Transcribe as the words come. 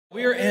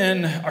We are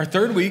in our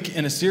third week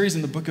in a series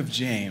in the book of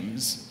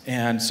James.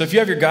 And so if you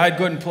have your guide,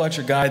 go ahead and pull out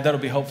your guide. That'll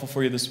be helpful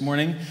for you this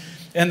morning.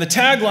 And the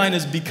tagline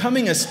is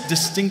becoming a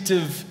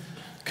distinctive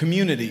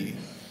community.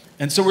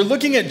 And so we're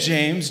looking at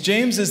James.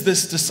 James is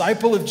this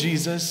disciple of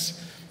Jesus.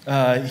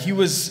 He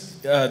was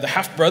the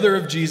half-brother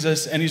of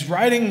Jesus, and he's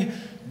writing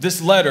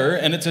this letter,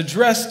 and it's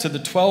addressed to the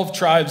 12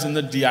 tribes in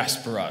the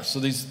diaspora.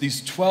 So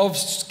these 12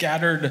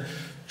 scattered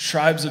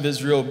tribes of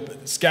Israel,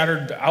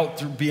 scattered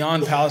out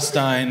beyond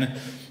Palestine.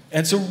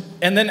 And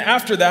then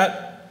after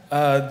that,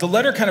 the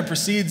letter kind of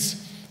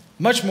proceeds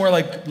much more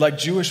like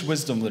Jewish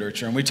wisdom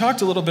literature. And we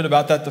talked a little bit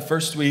about that the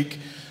first week,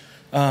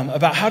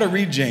 about how to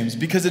read James,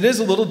 because it is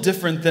a little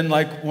different than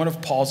like one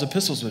of Paul's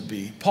epistles would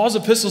be. Paul's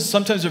epistles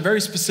sometimes are very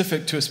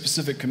specific to a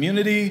specific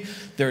community.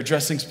 They're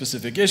addressing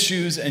specific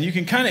issues, and you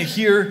can kind of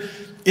hear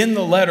in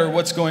the letter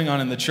what's going on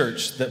in the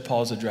church that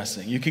Paul's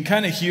addressing. You can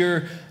kind of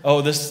hear,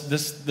 oh,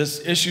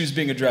 this issue is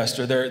being addressed,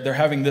 or they're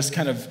having this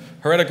kind of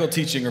heretical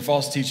teaching or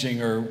false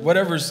teaching or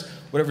whatever's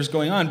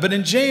going on. But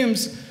in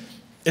James,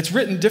 it's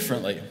written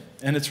differently,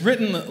 and it's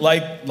written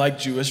like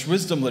Jewish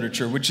wisdom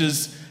literature, which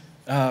is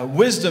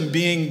wisdom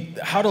being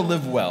how to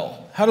live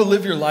well, how to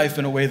live your life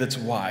in a way that's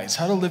wise,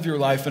 how to live your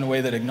life in a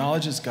way that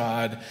acknowledges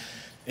God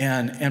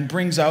and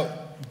brings out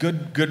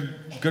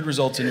good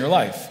results in your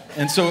life.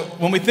 And so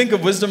when we think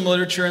of wisdom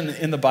literature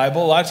in the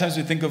Bible, a lot of times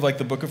we think of like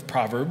the book of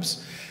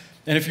Proverbs.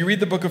 And if you read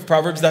the book of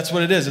Proverbs, that's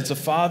what it is. It's a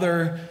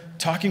father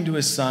talking to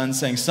his son,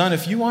 saying, son,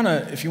 if you want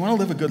to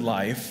live a good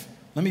life,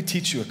 let me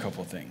teach you a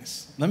couple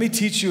things. Let me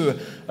teach you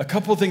a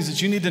couple things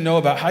that you need to know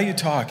about how you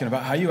talk and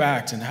about how you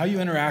act and how you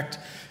interact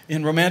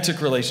in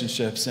romantic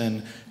relationships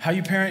and how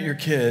you parent your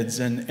kids.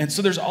 And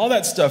so there's all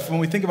that stuff when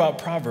we think about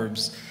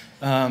Proverbs.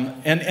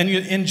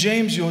 In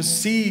James, you'll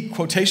see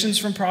quotations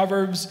from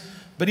Proverbs,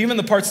 but even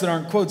the parts that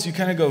aren't quotes, you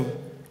kind of go,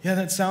 yeah,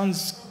 that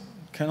sounds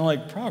kind of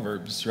like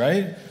Proverbs,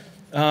 right?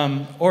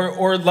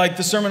 Or like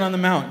the Sermon on the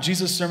Mount.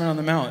 Jesus' Sermon on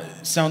the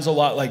Mount sounds a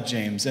lot like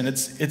James, and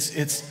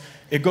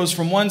it goes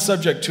from one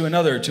subject to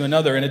another,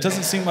 and it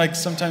doesn't seem like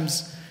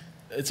sometimes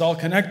it's all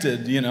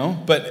connected, you know.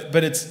 But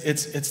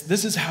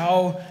this is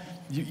how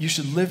you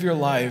should live your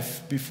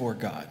life before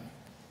God.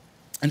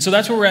 And so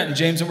that's where we're at in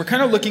James, and we're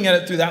kind of looking at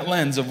it through that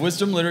lens of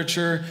wisdom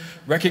literature,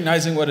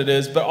 recognizing what it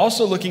is, but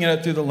also looking at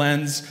it through the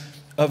lens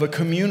of a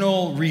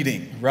communal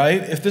reading,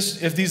 right? If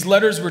these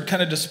letters were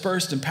kind of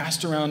dispersed and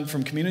passed around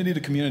from community to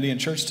community and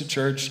church to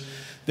church,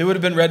 they would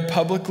have been read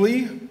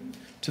publicly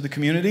to the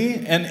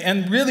community.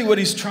 And really what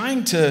he's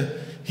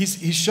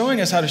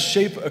showing us how to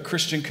shape a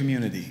Christian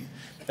community.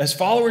 As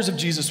followers of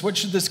Jesus, what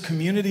should this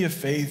community of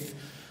faith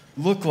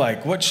look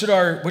like? What should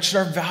our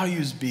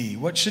values be?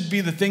 What should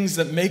be the things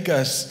that make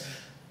us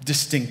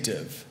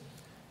distinctive?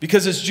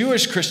 Because as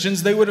Jewish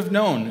Christians, they would have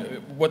known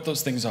what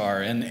those things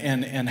are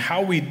and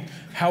how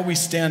we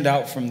stand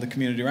out from the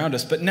community around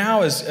us. But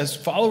now, as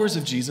followers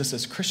of Jesus,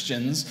 as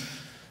Christians,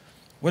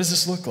 what does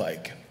this look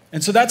like?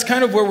 And so that's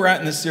kind of where we're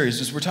at in this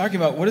series, is we're talking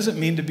about what does it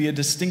mean to be a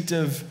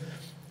distinctive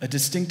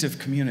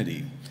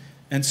community.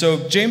 And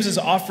so James is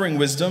offering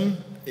wisdom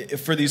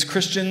for these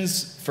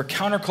Christians for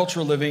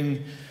countercultural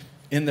living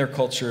in their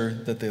culture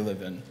that they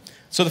live in.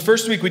 So the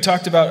first week we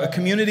talked about a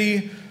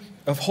community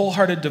of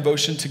wholehearted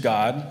devotion to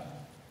God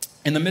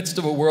in the midst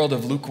of a world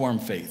of lukewarm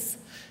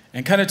faith,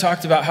 and kind of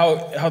talked about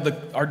how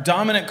our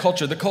dominant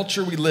culture, the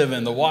culture we live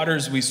in, the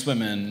waters we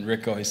swim in,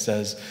 Rick always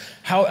says,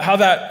 how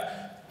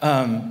that,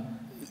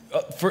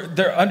 for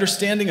their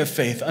understanding of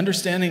faith,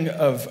 understanding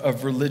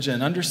of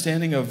religion,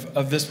 understanding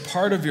of this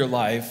part of your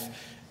life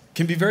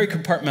can be very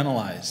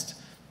compartmentalized.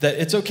 That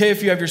it's okay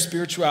if you have your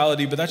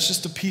spirituality, but that's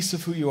just a piece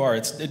of who you are.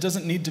 It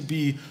doesn't need to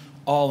be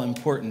all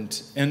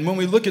important. And when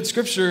we look at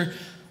Scripture,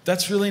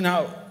 that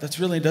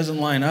really doesn't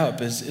line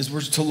up. Is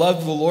we're to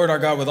love the Lord our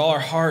God with all our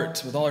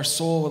heart, with all our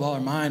soul, with all our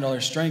mind, all our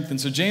strength.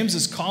 And so James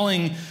is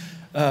calling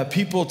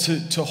people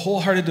to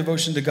wholehearted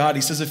devotion to God.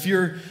 He says if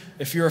you're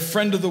a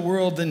friend of the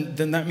world,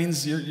 then that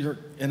means you're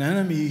an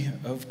enemy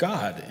of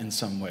God in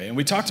some way. And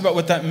we talked about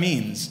what that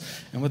means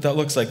and what that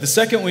looks like. The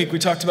second week we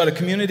talked about a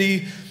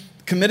community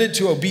committed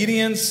to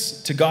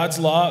obedience to God's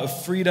law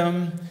of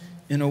freedom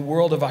in a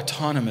world of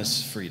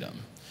autonomous freedom.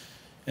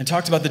 And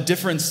talked about the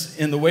difference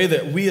in the way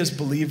that we as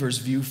believers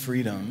view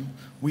freedom.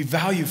 We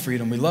value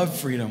freedom. We love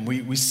freedom.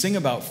 We sing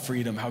about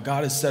freedom, how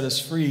God has set us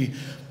free.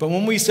 But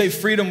when we say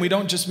freedom, we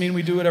don't just mean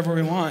we do whatever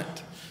we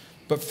want.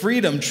 But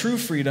freedom, true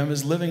freedom,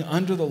 is living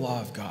under the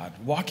law of God,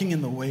 walking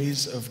in the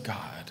ways of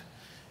God.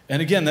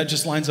 And again, that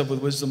just lines up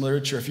with wisdom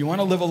literature. If you want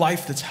to live a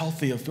life that's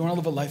healthy, if you want to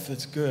live a life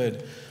that's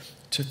good,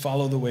 to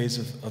follow the ways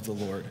of the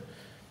Lord.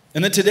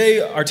 And then today,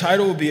 our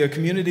title will be a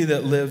community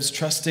that lives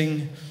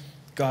trusting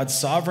God's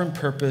sovereign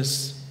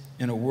purpose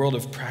in a world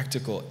of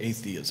practical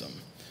atheism.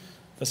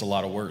 That's a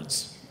lot of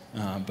words,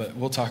 but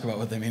we'll talk about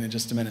what they mean in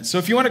just a minute. So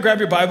if you want to grab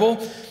your Bible,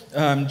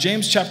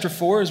 James chapter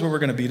 4 is where we're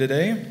going to be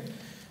today.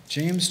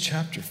 James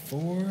chapter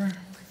 4.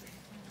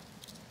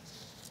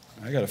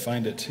 I got to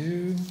find it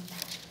too.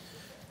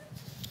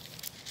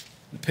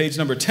 Page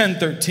number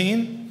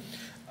 1013.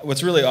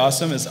 What's really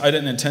awesome is I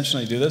didn't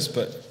intentionally do this,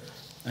 but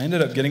I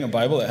ended up getting a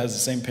Bible that has the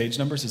same page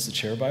numbers as the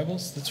chair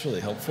Bibles. That's really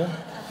helpful.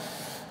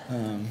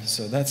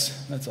 So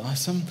that's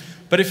awesome.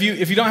 But if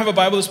you don't have a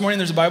Bible this morning,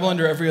 there's a Bible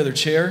under every other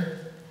chair.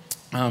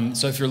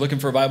 So if you're looking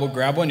for a Bible,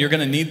 grab one. You're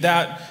going to need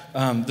that.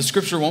 The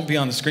scripture won't be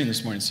on the screen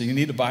this morning, so you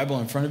need a Bible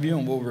in front of you,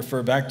 and we'll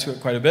refer back to it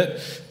quite a bit.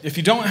 If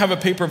you don't have a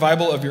paper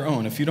Bible of your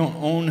own, if you don't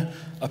own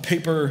a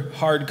paper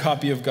hard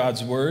copy of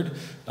God's Word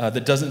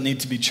that doesn't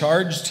need to be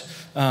charged,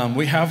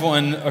 we have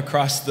one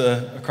across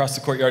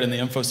the courtyard in the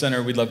info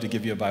center. We'd love to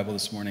give you a Bible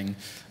this morning.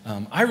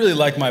 I really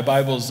like my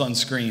Bibles on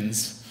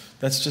screens.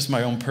 That's just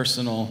my own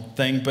personal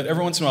thing, but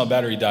every once in a while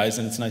battery dies,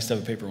 and it's nice to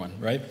have a paper one,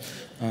 right?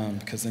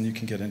 Because then you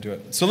can get into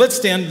it. So let's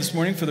stand this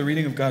morning for the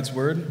reading of God's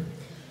Word.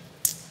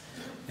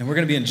 And we're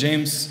going to be in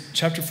James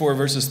chapter 4,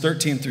 verses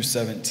 13 through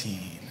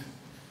 17.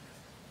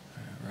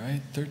 All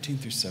right, 13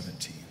 through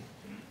 17.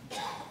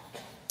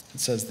 It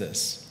says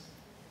this.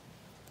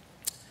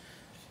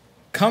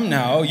 Come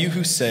now, you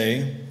who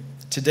say,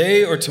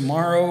 today or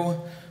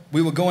tomorrow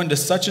we will go into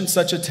such and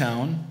such a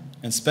town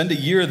and spend a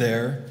year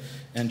there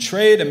and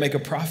trade and make a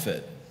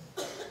profit.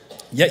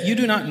 Yet you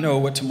do not know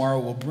what tomorrow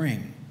will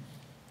bring.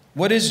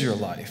 What is your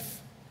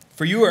life?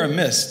 For you are a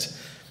mist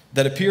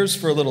that appears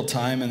for a little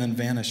time and then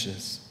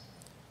vanishes.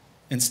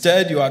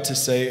 Instead, you ought to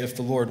say, if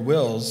the Lord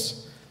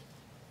wills,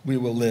 we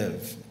will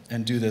live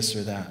and do this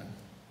or that.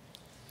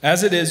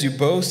 As it is, you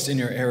boast in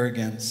your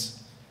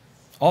arrogance.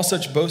 All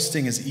such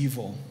boasting is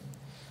evil.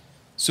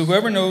 So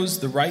whoever knows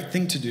the right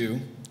thing to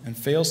do and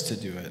fails to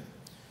do it,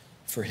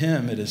 for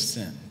him it is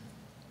sin.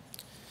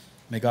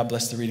 May God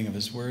bless the reading of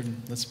his word.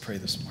 Let's pray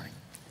this morning.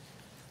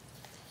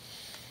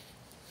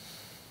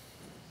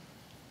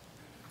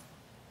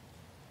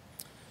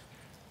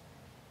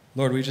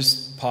 Lord, we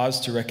just pause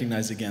to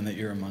recognize again that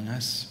you're among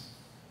us,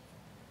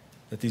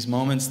 that these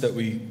moments that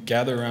we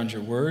gather around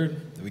your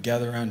word, that we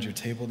gather around your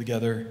table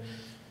together,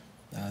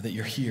 that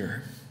you're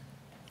here.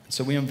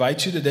 So we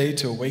invite you today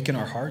to awaken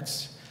our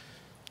hearts,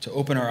 to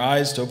open our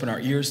eyes, to open our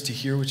ears, to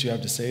hear what you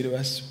have to say to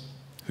us,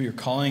 who you're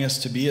calling us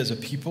to be as a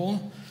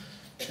people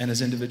and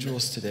as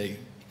individuals today.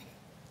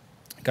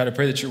 God, I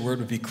pray that your word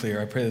would be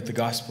clear. I pray that the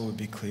gospel would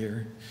be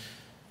clear,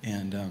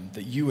 and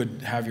that you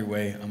would have your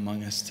way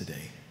among us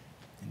today.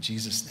 In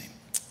Jesus' name,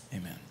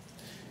 amen.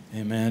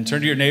 Amen.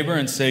 Turn to your neighbor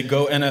and say,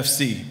 go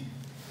NFC.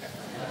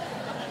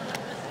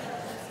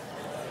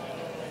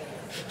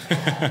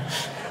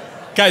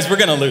 Guys, we're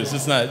going to lose.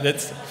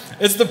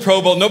 It's the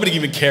Pro Bowl. Nobody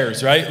even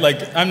cares, right?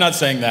 Like, I'm not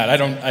saying that.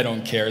 I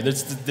don't care.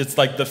 It's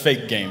like the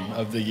fake game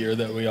of the year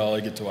that we all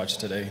get to watch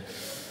today.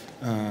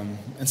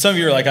 And some of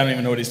you are like, I don't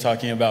even know what he's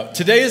talking about.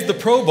 Today is the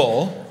Pro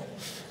Bowl.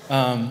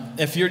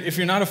 If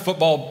you're not a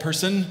football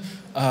person,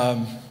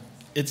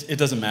 it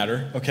doesn't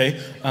matter, okay?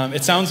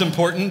 It sounds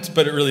important,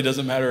 but it really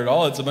doesn't matter at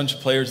all. It's a bunch of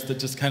players that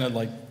just kind of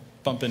like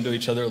bump into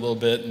each other a little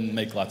bit and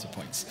make lots of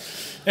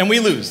points. And we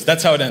lose.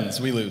 That's how it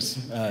ends. We lose.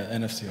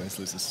 NFC always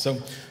loses.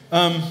 So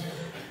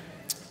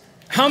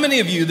how many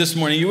of you this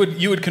morning,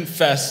 you would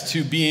confess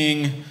to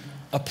being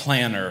a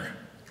planner?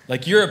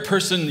 Like you're a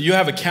person, you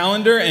have a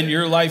calendar, and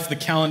your life, the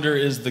calendar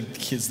is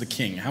the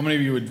king. How many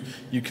of you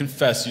you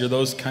confess you're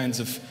those kinds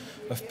of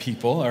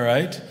people, all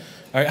right?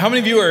 All right, how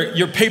many of you are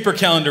your paper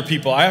calendar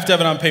people? I have to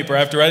have it on paper. I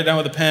have to write it down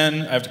with a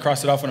pen. I have to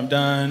cross it off when I'm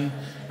done.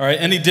 All right,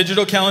 any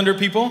digital calendar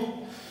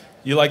people?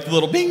 You like the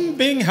little bing,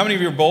 bing? How many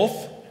of you are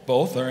both?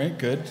 Both, all right,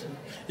 good.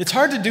 It's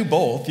hard to do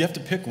both. You have to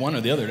pick one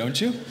or the other, don't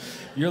you?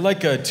 You're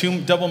like a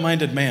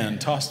double-minded man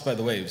tossed by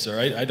the waves, all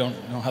right? I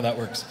don't know how that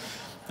works.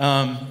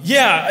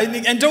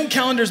 And don't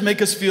calendars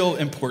make us feel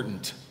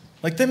important?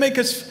 Like they make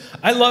us,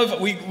 I love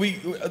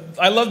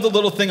the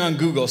little thing on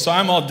Google, so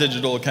I'm all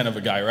digital kind of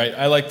a guy, right?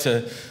 I like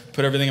to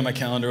put everything in my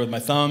calendar with my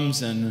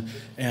thumbs, and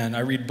I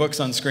read books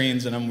on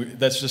screens, and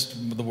that's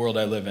just the world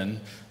I live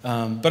in.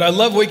 But I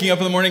love waking up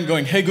in the morning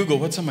going, hey Google,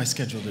 what's on my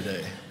schedule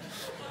today?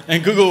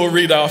 And Google will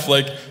read off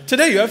like,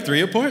 today you have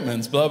 3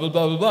 appointments, blah, blah,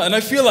 blah, blah, blah. And I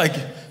feel like,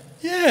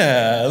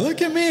 yeah,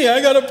 look at me,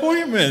 I got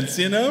appointments,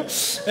 you know?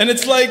 And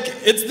it's like,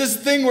 it's this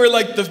thing where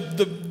like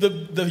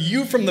the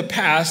you from the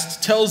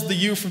past tells the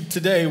you from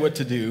today what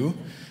to do,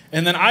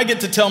 and then I get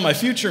to tell my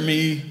future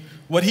me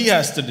what he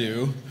has to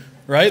do,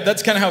 right?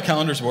 That's kind of how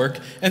calendars work.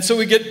 And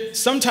so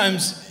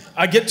sometimes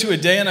I get to a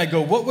day and I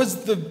go, what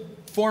was the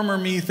former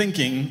me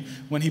thinking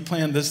when he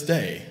planned this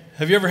day?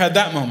 Have you ever had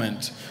that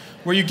moment?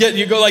 Where you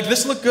go like,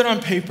 this looked good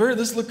on paper,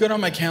 this looked good on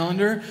my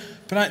calendar,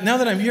 but now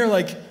that I'm here,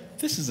 like,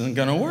 this isn't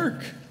gonna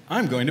work.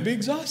 I'm going to be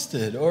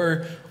exhausted.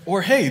 Or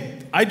hey,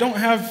 I don't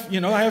have,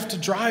 I have to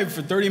drive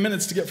for 30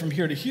 minutes to get from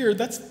here to here.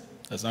 That's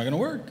not gonna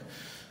work.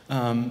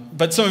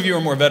 But some of you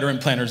are more veteran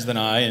planners than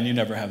I, and you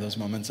never have those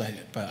moments,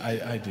 but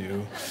I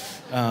do.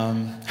 How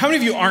many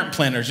of you aren't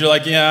planners? You're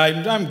like, yeah,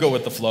 I'm go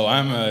with the flow.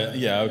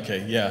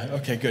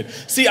 Okay, good.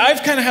 See,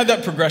 I've kind of had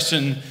that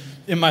progression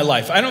in my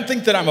life. I don't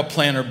think that I'm a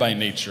planner by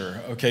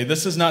nature, okay?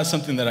 This is not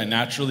something that I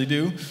naturally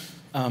do.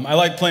 I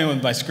like playing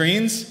with my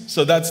screens,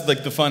 so that's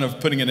like the fun of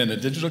putting it in a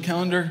digital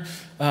calendar.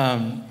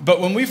 But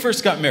when we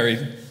first got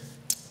married,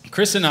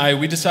 Chris and I,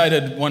 we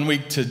decided one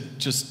week to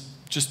just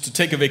to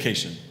take a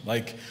vacation.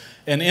 Like,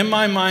 And in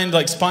my mind,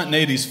 like,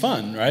 spontaneity is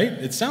fun, right?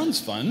 It sounds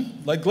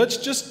fun. Like, let's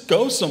just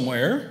go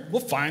somewhere.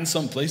 We'll find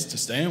some place to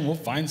stay and we'll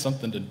find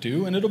something to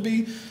do and it'll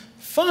be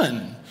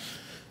fun.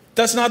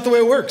 That's not the way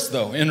it works,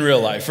 though, in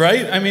real life,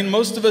 right? I mean,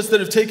 most of us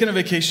that have taken a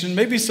vacation,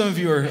 maybe some of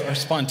you are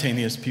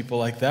spontaneous people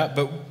like that,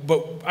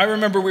 but I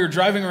remember we were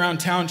driving around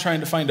town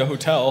trying to find a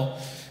hotel,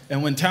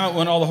 and when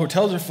all the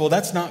hotels are full,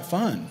 that's not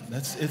fun.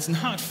 It's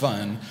not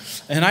fun.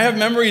 And I have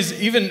memories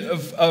even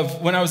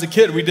of when I was a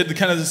kid, we did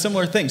the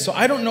similar thing. So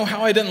I don't know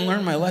how I didn't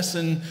learn my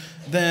lesson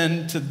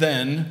then to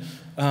then,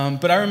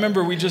 but I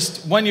remember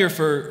one year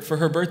for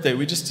her birthday,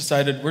 we just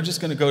decided we're just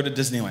going to go to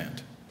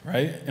Disneyland.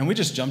 Right? And we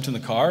just jumped in the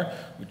car.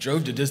 We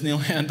drove to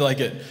Disneyland I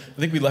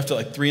think we left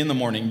at 3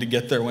 a.m. to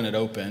get there when it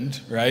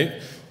opened,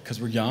 right?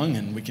 Because we're young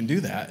and we can do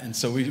that. And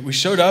so we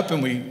showed up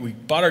and we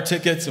bought our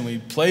tickets and we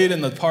played in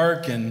the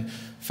park and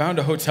found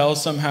a hotel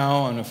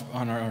somehow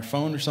on our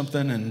phone or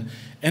something.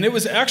 And it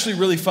was actually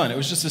really fun. It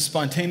was just a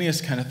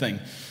spontaneous kind of thing.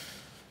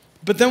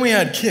 But then we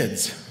had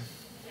kids,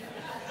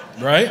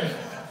 right?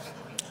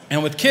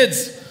 And with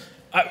kids,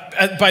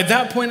 by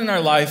that point in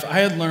our life, I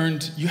had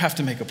learned you have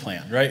to make a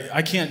plan, right?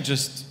 I can't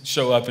just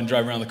show up and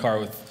drive around the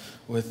car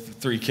with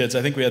 3 kids.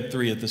 I think we had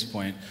 3 at this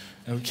point.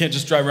 And we can't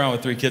just drive around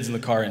with 3 kids in the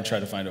car and try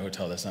to find a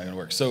hotel. That's not going to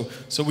work. So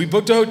we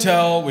booked a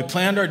hotel. We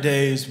planned our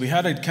days. We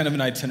had a kind of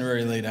an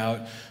itinerary laid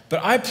out. But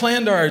I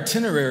planned our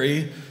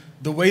itinerary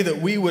the way that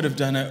we would have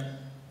done it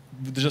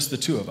with just the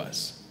 2 of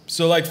us.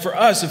 So like for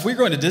us, if we're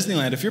going to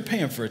Disneyland, if you're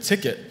paying for a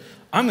ticket,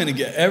 I'm going to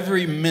get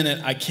every minute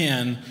I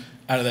can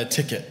out of that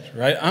ticket,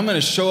 right? I'm going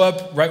to show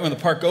up right when the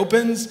park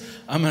opens.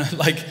 I'm going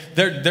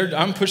to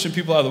I'm pushing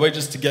people out of the way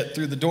just to get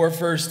through the door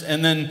first,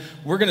 and then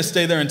we're going to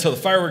stay there until the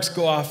fireworks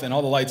go off and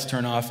all the lights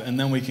turn off, and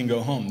then we can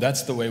go home.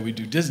 That's the way we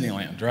do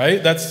Disneyland,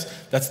 right?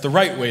 That's the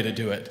right way to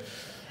do it.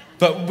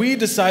 But we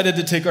decided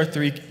to take our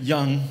 3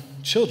 young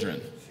children,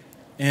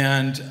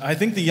 and I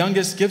think the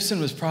youngest, Gibson,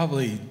 was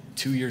probably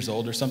 2 years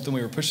old or something.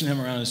 We were pushing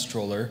him around in a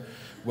stroller,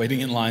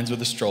 waiting in lines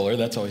with a stroller.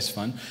 That's always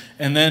fun.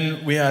 And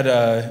then we had,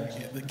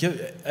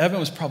 Evan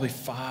was probably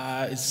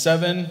 7,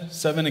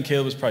 and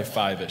Caleb was probably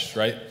 5-ish,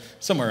 right?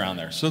 Somewhere around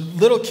there. So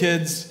little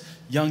kids,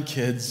 young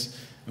kids,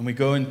 and we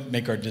go and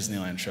make our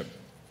Disneyland trip.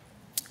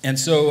 And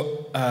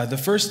so the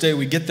first day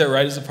we get there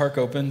right as the park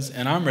opens,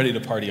 and I'm ready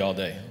to party all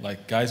day.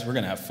 Like, guys, we're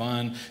going to have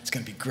fun. It's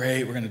going to be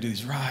great. We're going to do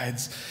these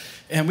rides.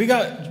 And we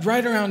got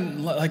right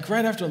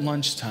after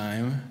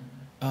lunchtime,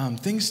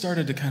 things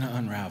started to kind of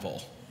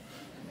unravel.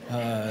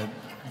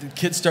 The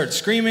kids start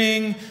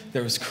screaming,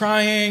 there was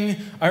crying.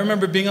 I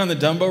remember being on the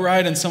Dumbo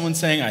ride and someone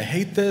saying, I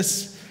hate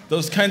this,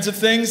 those kinds of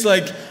things.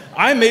 Like,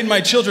 I made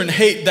my children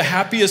hate the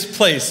happiest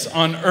place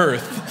on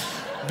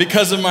earth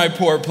because of my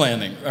poor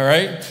planning, all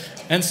right?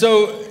 And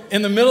so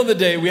in the middle of the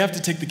day, we have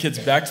to take the kids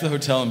back to the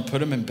hotel and put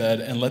them in bed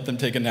and let them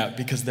take a nap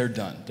because they're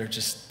done.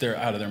 They're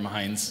out of their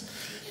minds.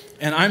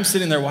 And I'm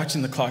sitting there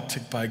watching the clock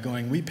tick by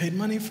going, we paid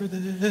money for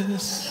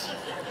this.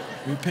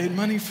 We paid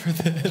money for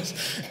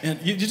this.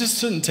 And you just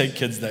shouldn't take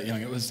kids that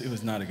young. It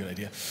was not a good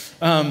idea.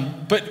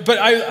 But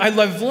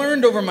I've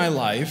learned over my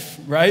life,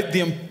 right,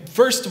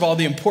 first of all,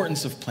 the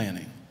importance of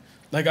planning.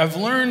 Like, I've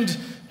learned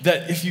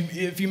that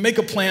if you make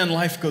a plan,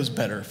 life goes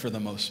better for the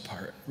most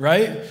part,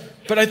 right?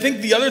 But I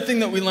think the other thing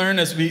that we learn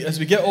as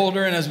we get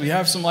older and as we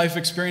have some life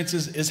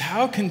experiences is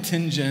how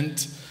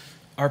contingent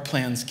our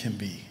plans can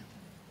be.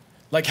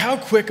 Like, how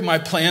quick my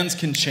plans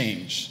can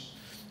change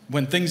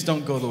when things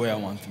don't go the way I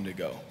want them to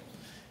go.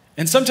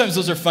 And sometimes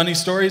those are funny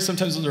stories.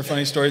 Sometimes those are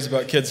funny stories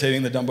about kids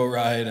hating the Dumbo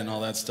ride and all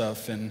that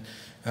stuff. And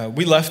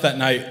we left that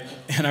night,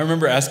 and I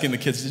remember asking the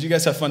kids, did you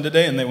guys have fun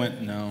today? And they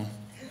went, no.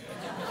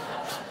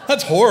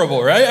 That's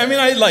horrible, right? I mean,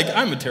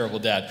 I'm a terrible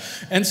dad.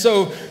 And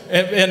so,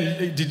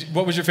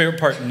 what was your favorite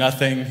part?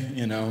 Nothing,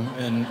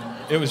 and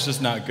it was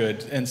just not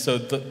good. And so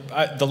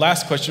the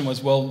last question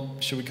was, well,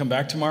 should we come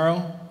back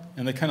tomorrow?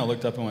 And they kind of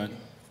looked up and went,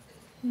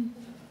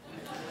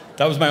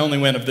 That was my only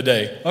win of the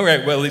day. All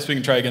right, well, at least we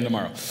can try again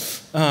tomorrow.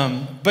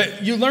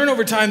 But you learn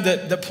over time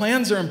that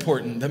plans are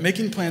important, that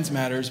making plans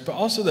matters, but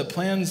also that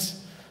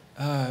plans,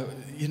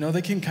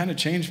 they can kind of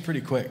change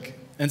pretty quick.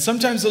 And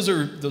sometimes those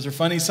are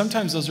funny.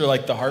 Sometimes those are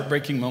like the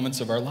heartbreaking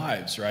moments of our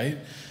lives, right?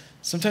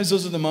 Sometimes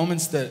those are the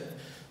moments that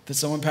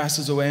someone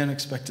passes away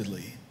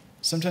unexpectedly.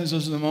 Sometimes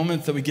those are the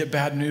moments that we get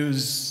bad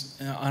news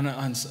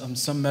on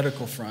some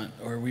medical front,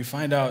 or we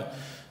find out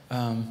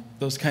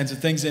those kinds of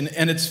things.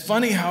 And it's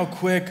funny how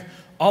quick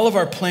all of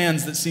our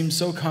plans that seem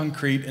so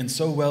concrete and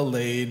so well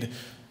laid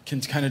can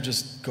kind of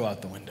just go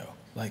out the window.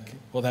 Like,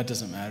 well, that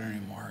doesn't matter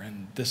anymore,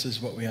 and this is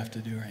what we have to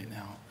do right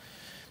now.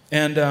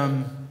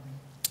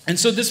 And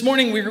so this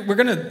morning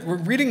we're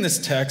reading this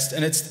text,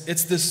 and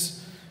it's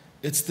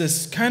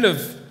this kind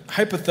of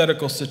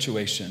hypothetical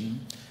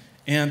situation.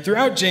 And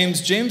throughout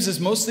James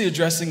is mostly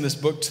addressing this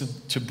book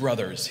to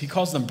brothers. He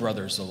calls them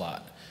brothers a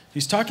lot.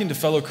 He's talking to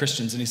fellow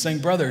Christians, and he's saying,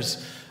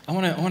 brothers, I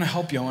want to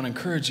help you, I want to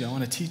encourage you, I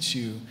want to teach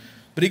you.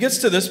 But he gets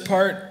to this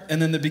part, and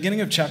then the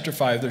beginning of chapter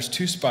 5, there's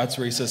 2 spots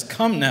where he says,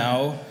 come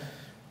now,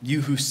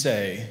 you who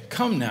say,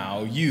 come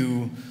now,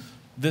 you,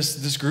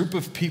 this group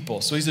of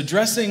people. So he's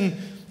addressing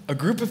a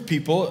group of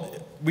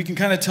people we can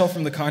kind of tell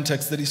from the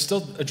context that he's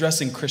still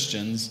addressing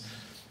Christians,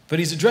 but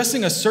he's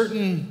addressing a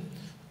certain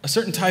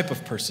type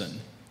of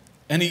person.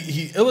 And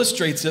he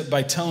illustrates it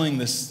by telling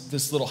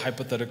this little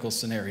hypothetical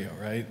scenario,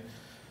 right?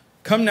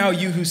 Come now,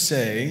 you who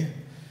say,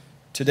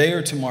 today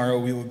or tomorrow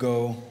we will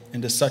go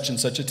into such and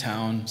such a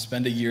town,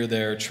 spend a year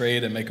there,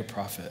 trade, and make a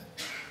profit.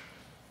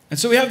 And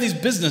so we have these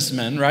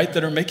businessmen, right,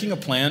 that are making a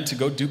plan to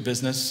go do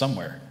business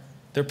somewhere.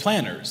 They're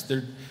planners.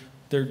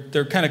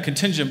 They're kind of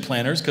contingent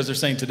planners because they're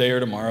saying today or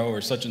tomorrow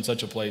or such and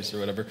such a place or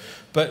whatever.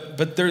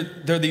 But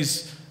they're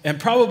these, and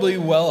probably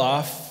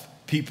well-off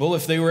people,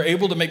 if they were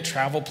able to make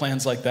travel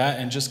plans like that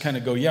and just kind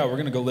of go, yeah, we're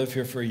going to go live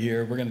here for a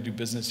year, we're going to do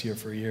business here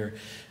for a year,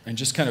 and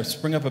just kind of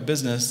spring up a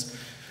business.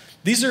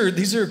 These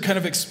are kind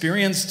of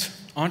experienced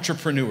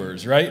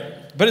entrepreneurs, right?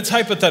 But it's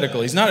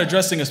hypothetical. He's not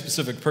addressing a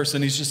specific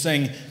person. He's just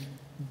saying,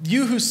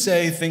 you who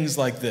say things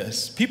like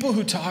this, people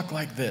who talk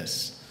like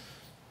this,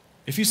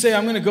 if you say,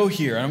 I'm going to go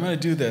here, and I'm going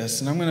to do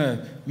this, and I'm going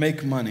to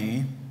make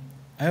money,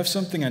 I have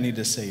something I need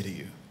to say to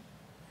you.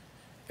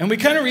 And we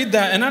kind of read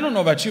that, and I don't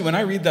know about you, when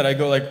I read that, I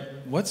go like,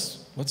 what's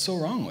so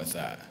wrong with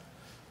that?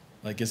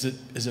 Like, is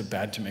it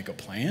bad to make a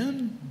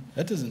plan?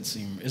 That doesn't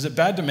seem, is it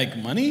bad to make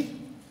money?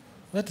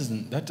 That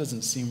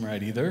doesn't seem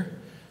right either.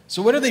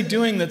 So what are they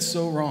doing that's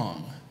so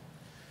wrong?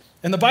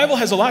 And the Bible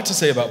has a lot to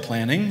say about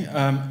planning.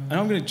 And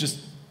I'm going to just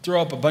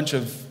throw up a bunch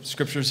of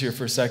scriptures here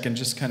for a second,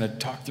 just kind of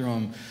talk through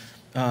them.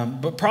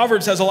 But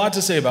Proverbs has a lot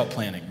to say about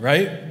planning,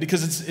 right?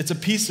 Because it's a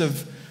piece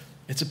of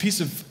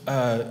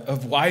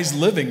wise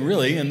living,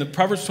 really. And the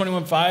Proverbs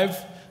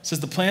 21:5 says,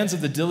 the plans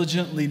of the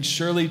diligent lead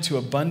surely to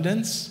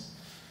abundance,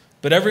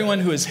 but everyone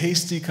who is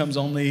hasty comes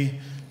only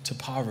to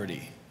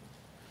poverty.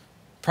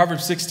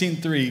 Proverbs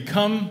 16:3,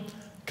 come,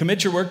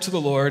 commit your work to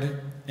the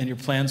Lord, and your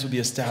plans will be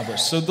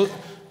established. So the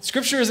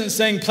Scripture isn't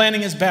saying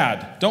planning is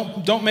bad.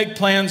 Don't make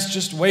plans,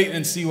 just wait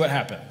and see what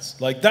happens.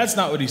 Like, that's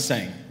not what he's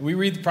saying. We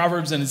read the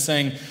Proverbs and it's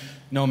saying,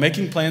 no,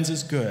 making plans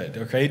is good,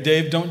 okay?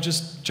 Dave, don't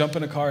just jump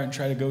in a car and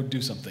try to go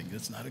do something.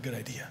 That's not a good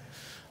idea.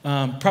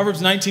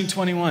 Proverbs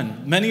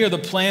 19:21, many are the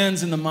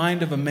plans in the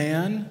mind of a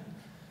man,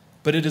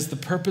 but it is the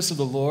purpose of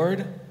the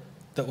Lord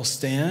that will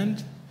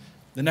stand.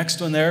 The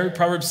next one there,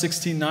 Proverbs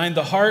 16:9,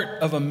 the heart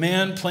of a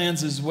man plans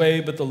his way,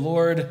 but the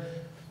Lord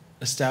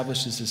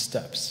establishes his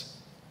steps.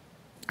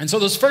 And so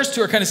those first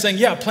two are kind of saying,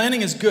 yeah,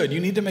 planning is good. You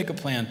need to make a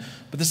plan.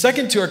 But the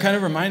second two are kind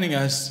of reminding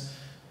us,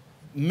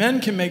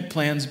 men can make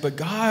plans, but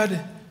God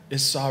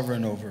is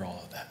sovereign over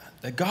all of that.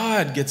 That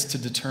God gets to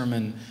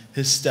determine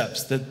his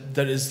steps, that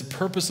is the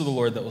purpose of the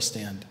Lord that will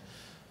stand.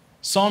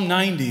 Psalm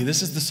 90,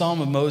 this is the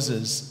Psalm of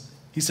Moses.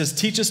 He says,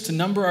 teach us to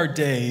number our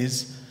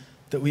days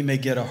that we may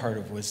get a heart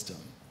of wisdom.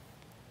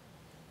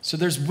 So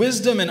there's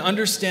wisdom in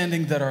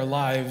understanding that our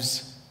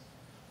lives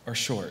are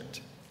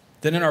short.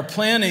 That in our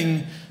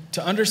planning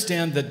to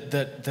understand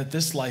that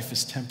this life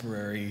is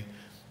temporary,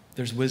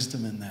 there's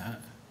wisdom in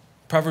that.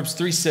 Proverbs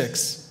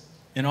 3:6,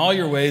 in all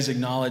your ways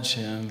acknowledge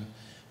him,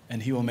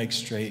 and he will make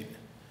straight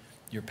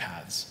your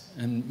paths.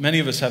 And many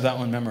of us have that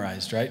one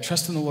memorized, right?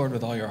 Trust in the Lord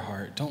with all your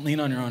heart. Don't lean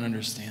on your own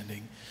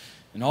understanding.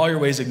 In all your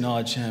ways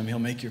acknowledge him. He'll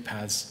make your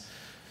paths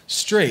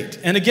straight.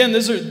 And again,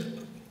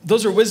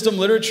 those are wisdom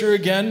literature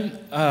again,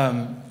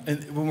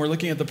 when we're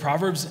looking at the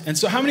Proverbs. And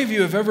so how many of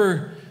you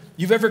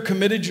you've ever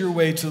committed your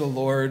way to the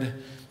Lord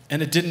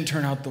and it didn't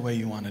turn out the way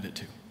you wanted it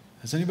to?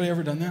 Has anybody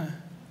ever done that?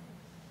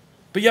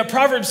 But yeah,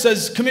 Proverbs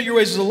says, commit your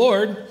ways to the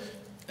Lord.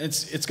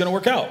 It's going to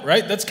work out,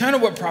 right? That's kind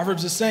of what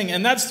Proverbs is saying.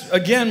 And that's,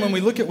 again, when we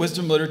look at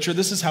wisdom literature,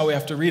 this is how we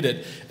have to read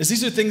it, is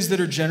these are things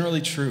that are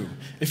generally true.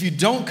 If you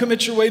don't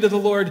commit your way to the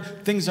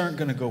Lord, things aren't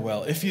going to go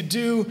well. If you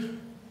do,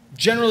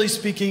 generally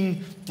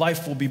speaking,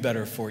 life will be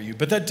better for you.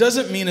 But that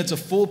doesn't mean it's a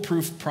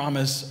foolproof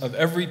promise of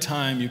every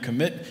time you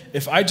commit.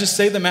 If I just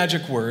say the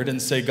magic word and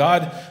say,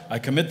 God, I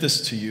commit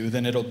this to you,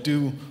 then it'll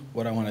do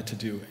what I want it to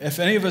do. If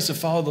any of us have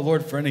followed the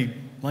Lord for any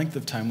length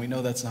of time, we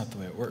know that's not the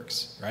way it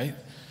works, right?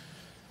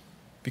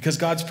 Because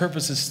God's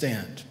purposes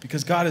stand.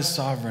 Because God is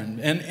sovereign.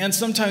 And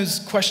sometimes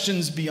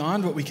questions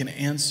beyond what we can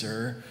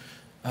answer,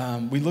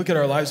 we look at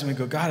our lives and we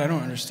go, God, I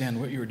don't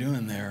understand what you were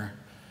doing there,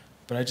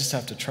 but I just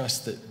have to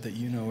trust that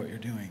you know what you're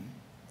doing.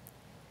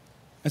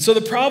 And so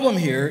the problem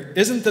here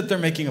isn't that they're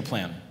making a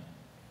plan.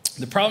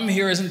 The problem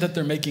here isn't that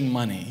they're making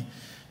money,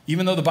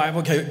 even though the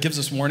Bible gives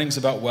us warnings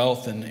about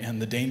wealth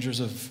and the dangers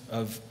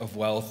of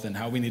wealth and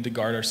how we need to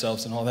guard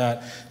ourselves and all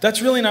that.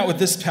 That's really not what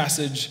this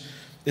passage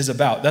is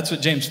about. That's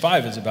what James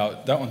 5 is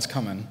about. That one's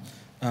coming.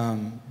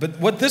 But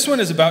what this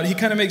one is about, he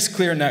kind of makes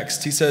clear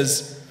next. He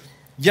says,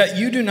 yet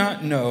you do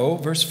not know,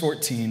 verse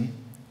 14,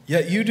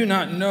 yet you do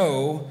not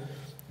know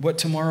what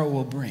tomorrow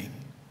will bring.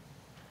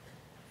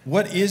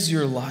 What is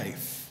your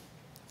life?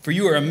 For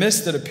you are a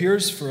mist that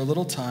appears for a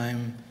little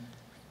time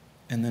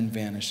and then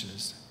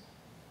vanishes.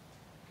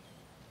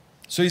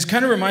 So he's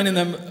kind of reminding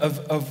them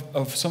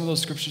of some of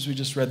those scriptures we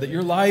just read, that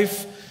your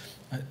life,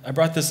 I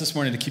brought this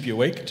morning to keep you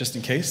awake, just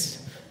in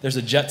case. There's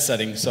a jet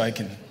setting, so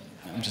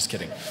I'm just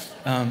kidding.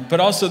 But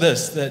also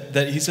this,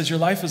 that he says your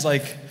life is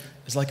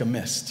like a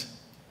mist.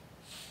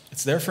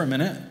 It's there for a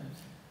minute,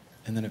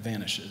 and then it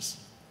vanishes,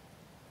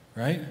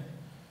 right?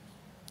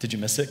 Did you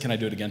miss it? Can I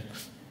do it again?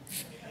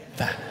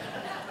 That.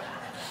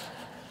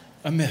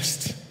 A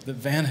mist that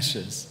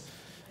vanishes.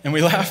 And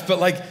we laugh, but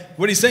like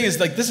what he's saying is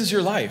like, this is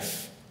your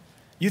life.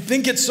 You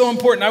think it's so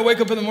important. I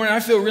wake up in the morning, I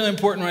feel really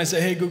important when I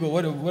say, hey, Google,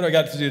 what do I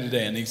got to do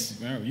today? And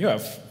you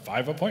have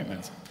 5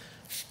 appointments.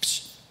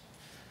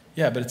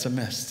 Yeah, but it's a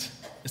mist.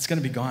 It's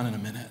going to be gone in a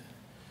minute.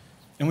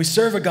 And we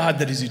serve a God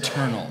that is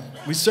eternal.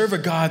 We serve a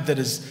God that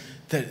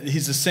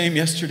he's the same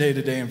yesterday,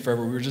 today, and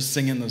forever. We were just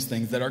singing those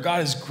things, that our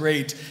God is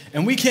great.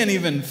 And we can't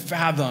even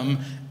fathom,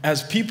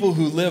 as people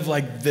who live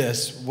like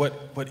this,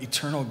 what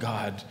eternal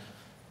God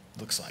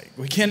looks like.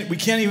 We can't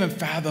even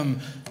fathom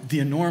the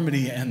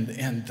enormity and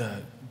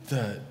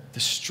the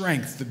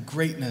strength, the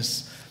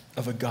greatness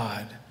of a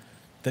God,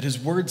 that his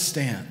word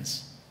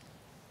stands.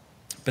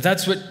 But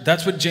that's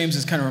what James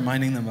is kind of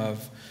reminding them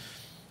of.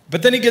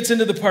 But then he gets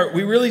into the part,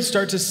 we really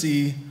start to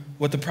see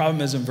what the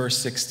problem is in verse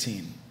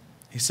 16.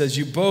 He says,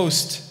 you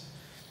boast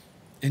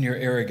in your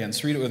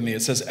arrogance. Read it with me.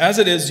 It says, as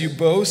it is, you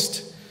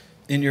boast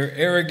in your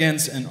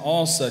arrogance, and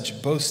all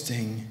such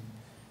boasting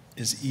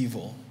is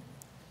evil.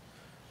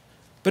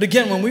 But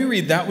again, when we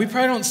read that, we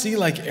probably don't see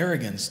like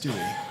arrogance, do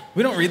we?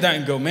 We don't read that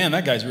and go, man,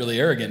 that guy's really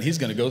arrogant. He's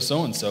going to go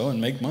so-and-so and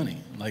make money.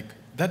 Like,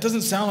 that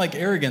doesn't sound like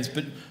arrogance,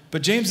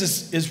 but James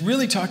is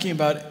really talking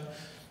about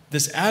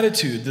this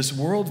attitude, this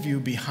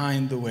worldview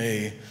behind the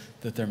way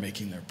that they're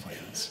making their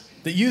plans.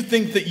 That you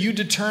think that you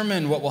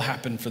determine what will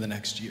happen for the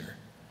next year.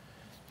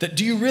 That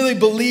do you really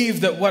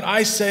believe that what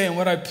I say and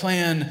what I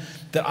plan,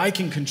 that I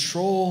can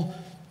control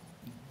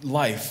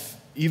life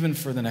even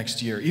for the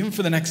next year, even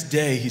for the next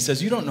day? He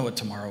says, you don't know what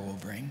tomorrow will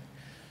bring.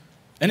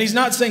 And he's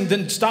not saying,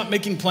 then stop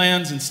making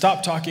plans and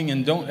stop talking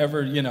and don't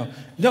ever,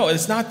 No,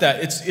 it's not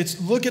that. It's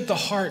look at the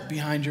heart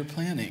behind your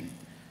planning.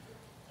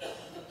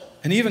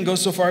 And he even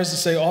goes so far as to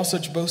say, all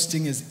such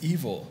boasting is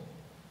evil.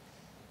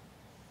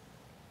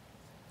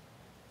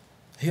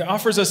 He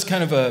offers us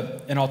kind of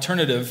an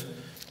alternative.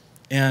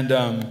 And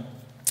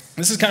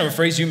this is kind of a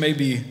phrase you may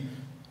be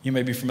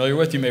familiar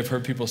with. You may have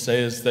heard people say,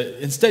 is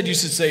that instead you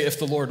should say, if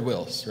the Lord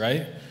wills,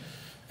 right?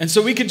 And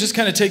so we could just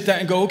kind of take that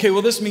and go, okay,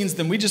 well, this means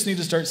then we just need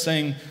to start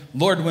saying,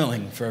 Lord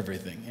willing, for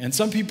everything. And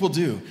some people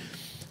do.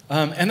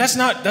 And that's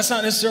not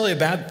necessarily a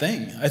bad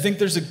thing. I think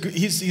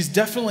he's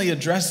definitely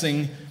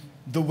addressing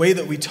the way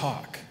that we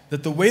talk,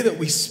 that the way that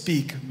we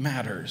speak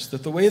matters,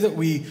 that the way that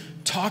we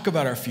talk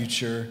about our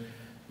future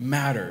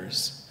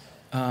matters.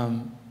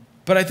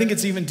 But I think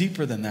it's even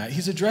deeper than that.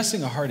 He's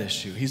addressing a heart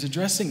issue. He's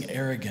addressing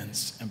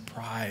arrogance and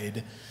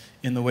pride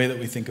in the way that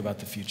we think about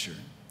the future.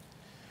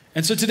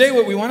 And so today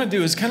what we want to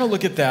do is kind of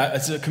look at that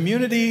as a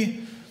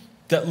community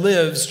that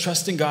lives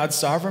trusting God's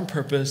sovereign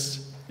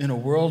purpose in a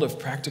world of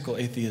practical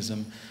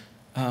atheism.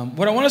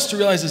 What I want us to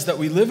realize is that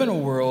we live in a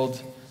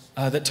world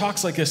that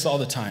talks like this all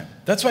the time.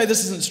 That's why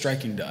this isn't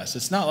striking to us.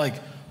 It's not like,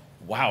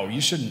 wow, you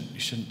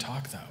shouldn't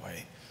talk that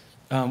way.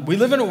 We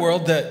live in a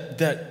world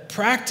that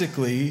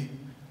practically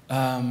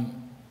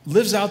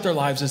lives out their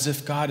lives as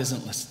if God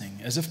isn't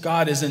listening, as if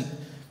God isn't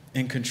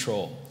in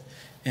control.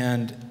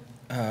 And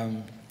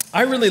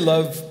I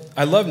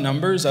love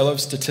numbers. I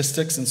love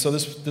statistics. And so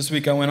this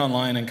week I went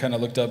online and kind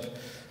of looked up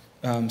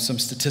some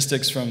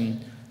statistics from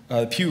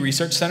the Pew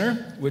Research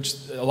Center, which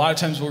a lot of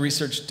times will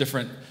research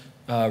different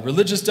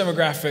religious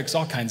demographics,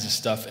 all kinds of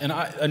stuff. And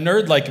a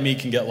nerd like me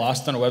can get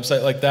lost on a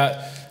website like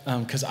that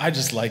because I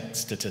just like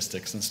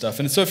statistics and stuff.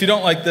 And so if you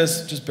don't like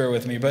this, just bear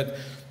with me. But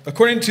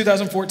according to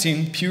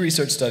 2014 Pew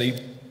Research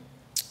study,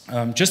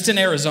 just in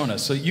Arizona,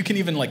 so you can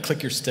even like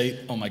click your state.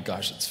 Oh my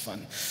gosh, it's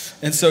fun.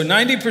 And so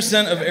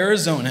 90% of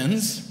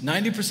Arizonans,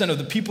 90% of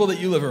the people that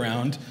you live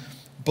around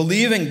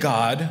believe in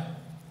God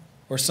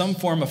or some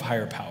form of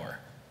higher power.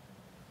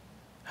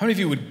 How many of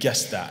you would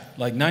guess that?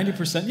 Like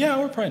 90%? Yeah,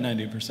 we're probably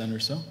 90% or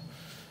so.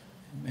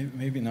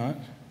 Maybe not.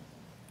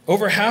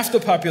 Over half the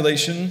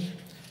population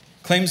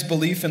claims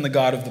belief in the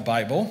God of the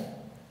Bible.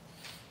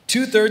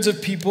 2/3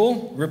 of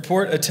people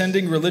report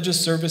attending religious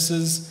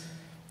services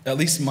at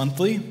least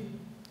monthly.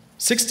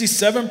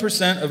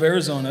 67% of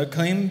Arizona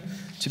claim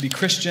to be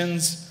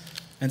Christians,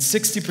 and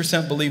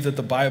 60% believe that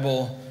the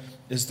Bible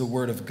is the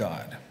Word of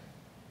God.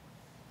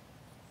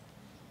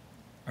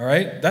 All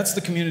right? That's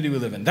the community we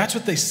live in. That's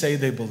what they say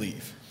they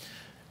believe.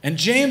 And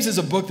James is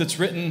a book that's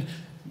written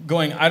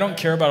going, I don't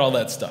care about all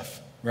that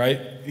stuff, right?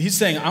 He's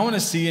saying, I want to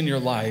see in your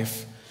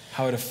life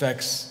how it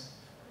affects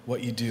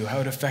what you do, how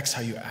it affects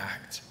how you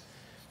act.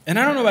 And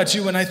I don't know about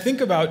you, when I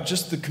think about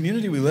just the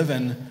community we live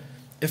in,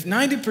 if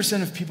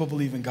 90% of people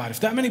believe in God, if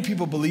that many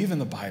people believe in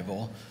the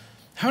Bible,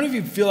 how many of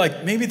you feel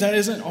like maybe that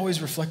isn't always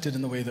reflected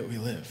in the way that we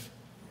live?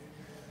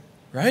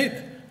 Right?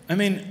 I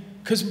mean,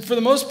 because for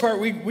the most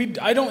part,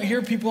 I don't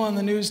hear people on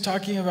the news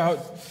talking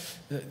about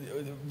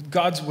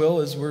God's will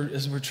as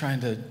we're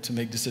trying to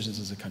make decisions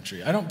as a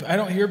country. I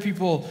don't hear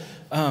people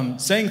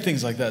saying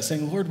things like that,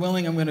 saying, Lord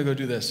willing, I'm going to go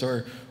do this,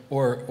 or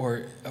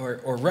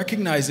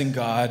recognizing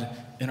God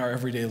in our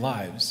everyday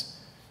lives.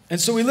 And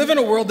so we live in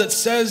a world that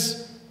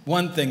says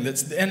one thing,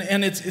 it's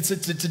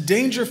a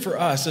danger for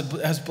us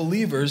as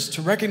believers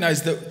to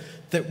recognize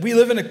that we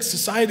live in a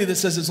society that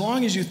says as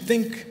long as you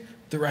think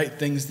the right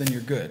things, then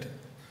you're good.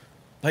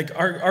 Like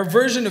our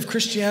version of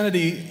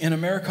Christianity in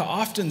America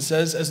often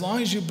says, as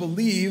long as you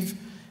believe,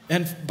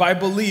 and by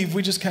believe,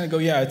 we just kind of go,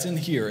 yeah, it's in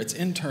here, it's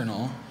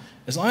internal.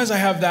 As long as I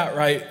have that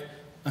right,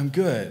 I'm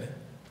good.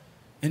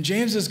 And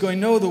James is going,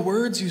 no, the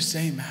words you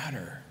say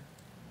matter.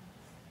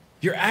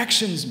 Your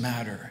actions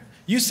matter.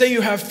 You say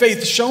you have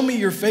faith. Show me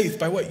your faith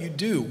by what you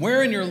do.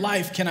 Where in your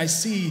life can I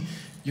see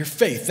your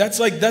faith? That's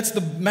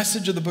the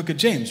message of the book of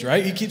James,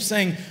 right? He keeps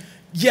saying,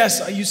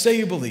 yes, you say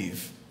you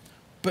believe,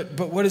 but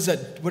what does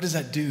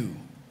that do?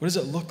 What does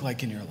it look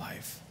like in your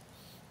life?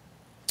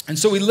 And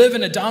so we live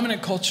in a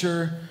dominant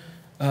culture,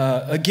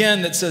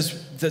 again, that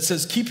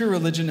says keep your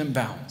religion in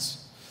bounds.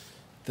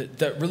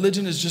 That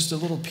religion is just a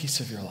little piece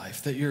of your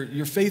life. That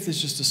your faith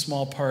is just a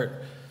small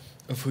part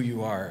of who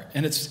you are.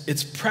 And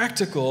it's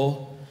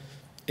practical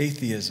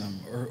atheism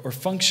or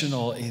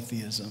functional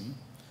atheism.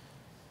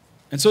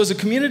 And so as a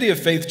community of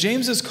faith,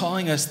 James is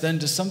calling us then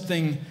to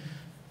something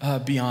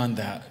beyond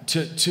that,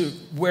 to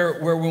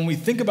where when we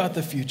think about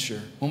the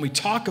future, when we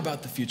talk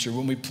about the future,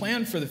 when we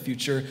plan for the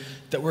future,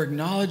 that we're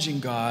acknowledging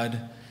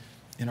God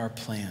in our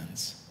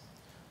plans.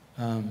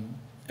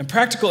 And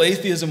practical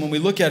atheism, when we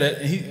look at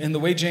it, and the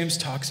way James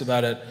talks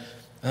about it,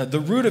 the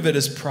root of it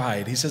is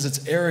pride. He says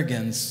it's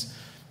arrogance,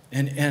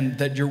 and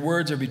that your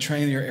words are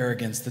betraying your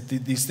arrogance, that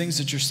these things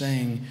that you're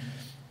saying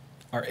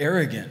are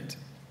arrogant.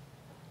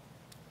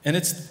 And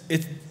it's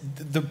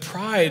the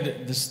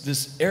pride,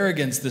 this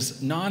arrogance,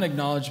 this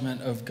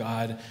non-acknowledgement of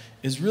God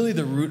is really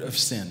the root of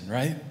sin,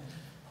 right?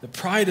 The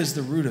pride is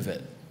the root of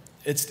it.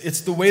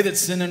 It's the way that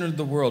sin entered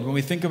the world. When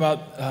we think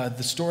about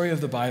the story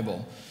of the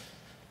Bible,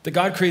 that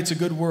God creates a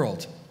good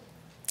world.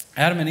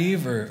 Adam and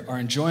Eve are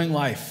enjoying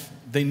life.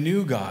 They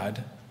knew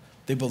God.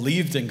 They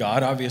believed in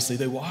God, obviously.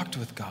 They walked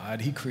with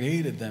God. He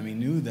created them. He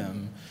knew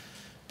them.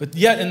 But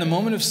yet, in the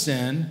moment of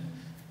sin,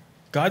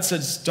 God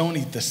says, don't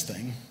eat this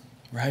thing,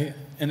 right?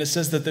 And it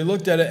says that they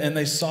looked at it and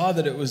they saw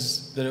that it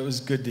was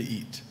good to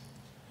eat.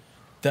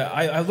 That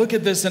I look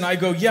at this and I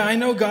go, yeah, I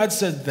know God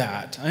said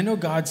that. I know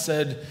God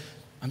said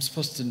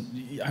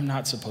I'm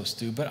not supposed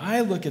to. But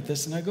I look at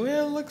this and I go,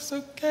 yeah, it looks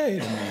okay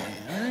to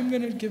me. I'm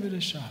going to give it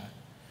a shot.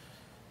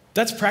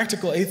 That's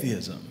practical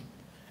atheism.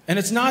 And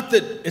it's not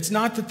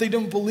that they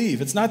don't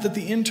believe. It's not that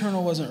the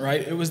internal wasn't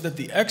right. It was that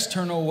the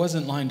external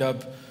wasn't lined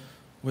up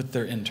with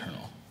their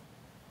internal.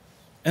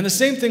 And the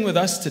same thing with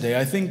us today.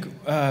 I think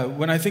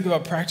when I think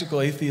about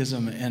practical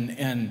atheism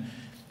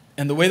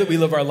and the way that we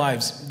live our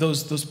lives,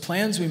 those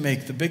plans we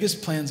make, the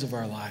biggest plans of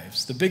our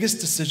lives, the biggest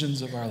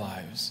decisions of our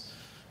lives,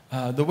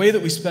 the way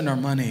that we spend our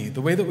money,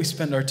 the way that we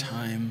spend our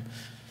time,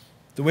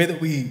 the way that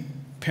we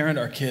parent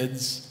our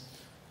kids,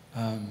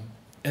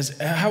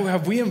 how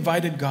have we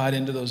invited God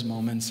into those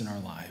moments in our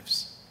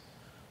lives?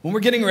 When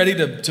we're getting ready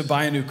to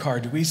buy a new car,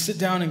 do we sit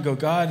down and go,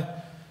 God,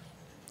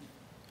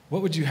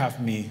 what would you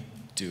have me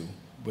do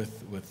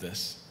with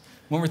this?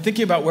 When we're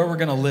thinking about where we're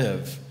going to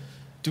live,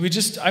 do we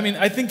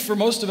I think for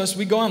most of us,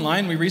 we go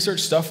online, we research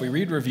stuff, we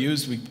read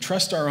reviews, we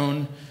trust our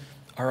own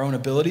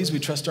abilities, we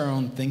trust our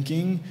own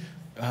thinking,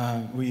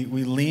 we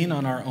lean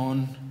on our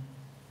own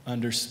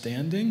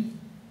understanding.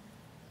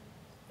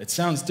 It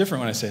sounds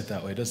different when I say it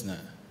that way, doesn't it?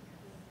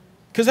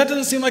 Because that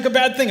doesn't seem like a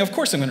bad thing. Of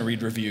course I'm going to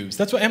read reviews.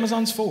 That's what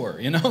Amazon's for,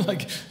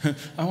 Like,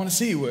 I want to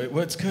see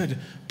what's good.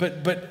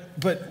 But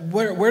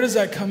where does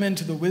that come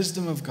into the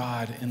wisdom of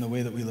God in the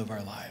way that we live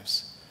our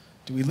lives?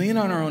 Do we lean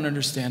on our own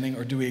understanding,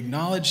 or do we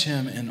acknowledge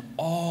Him in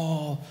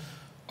all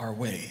our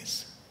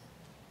ways?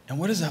 And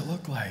what does that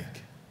look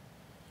like?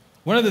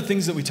 One of the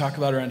things that we talk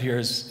about around here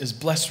is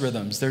blessed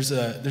rhythms. There's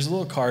a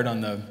little card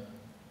on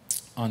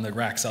the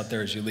racks out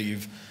there as you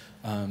leave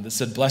that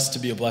said "blessed to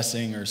be a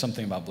blessing" or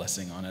something about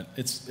blessing on it.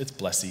 It's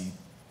blessy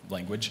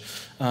language,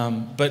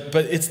 but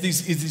it's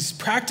these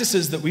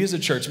practices that we as a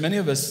church, many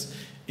of us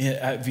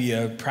at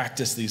VIA,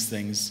 practice these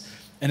things,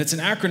 and it's an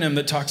acronym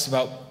that talks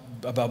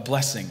about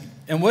blessing.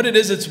 And what it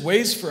is, it's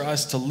ways for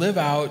us to live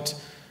out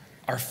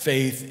our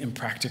faith in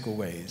practical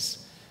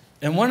ways.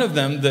 And one of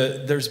them,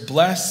 there's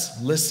bless,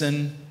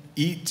 listen,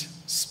 eat,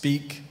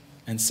 speak,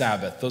 and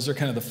Sabbath. Those are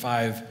kind of the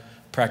 5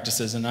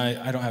 practices, and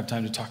I don't have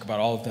time to talk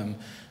about all of them.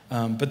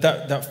 But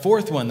that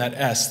fourth one, that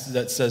S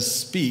that says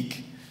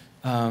speak,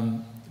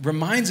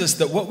 reminds us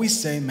that what we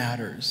say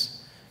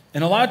matters.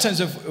 And a lot of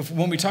times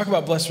when we talk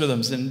about blessed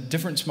rhythms in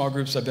different small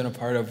groups I've been a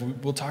part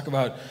of, we'll talk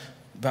about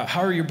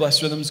how are your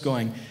blessed rhythms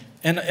going.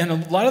 And a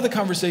lot of the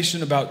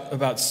conversation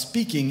about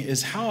speaking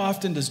is how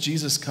often does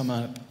Jesus come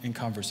up in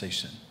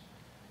conversation?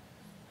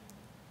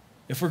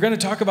 If we're going to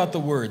talk about the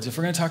words, if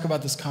we're going to talk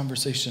about this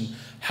conversation,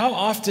 how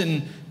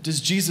often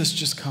does Jesus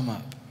just come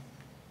up?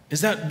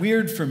 Is that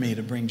weird for me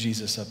to bring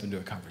Jesus up into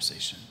a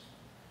conversation?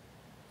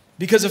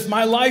 Because if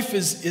my life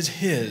is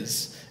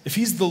His, if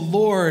He's the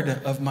Lord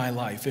of my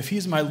life, if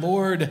He's my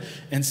Lord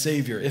and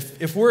Savior,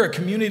 if we're a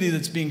community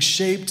that's being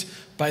shaped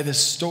by this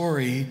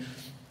story,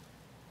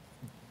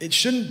 it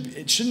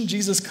shouldn't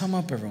Jesus come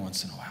up every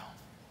once in a while?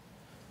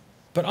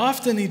 But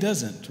often he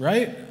doesn't,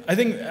 right? I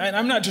think, and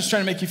I'm not just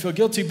trying to make you feel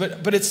guilty,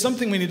 but it's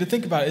something we need to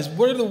think about, is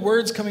what are the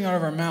words coming out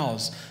of our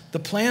mouths, the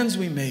plans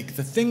we make,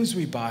 the things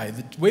we buy,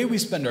 the way we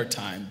spend our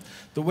time,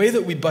 the way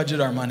that we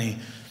budget our money.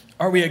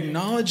 Are we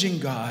acknowledging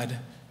God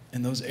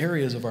in those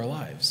areas of our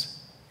lives?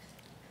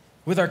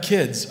 With our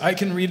kids, I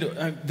can read,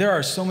 there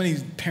are so many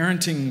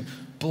parenting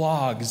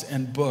blogs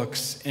and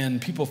books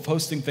and people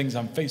posting things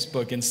on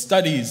Facebook and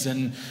studies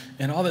and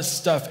all this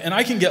stuff, and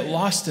I can get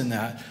lost in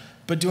that.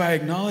 But do I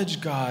acknowledge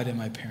God in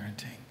my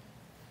parenting?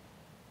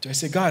 Do I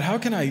say, God, how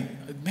can I,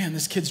 man,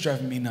 this kid's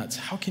driving me nuts.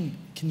 How can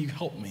you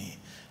help me?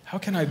 How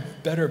can I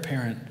better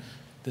parent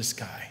this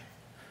guy?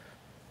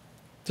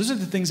 Those are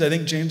the things I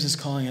think James is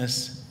calling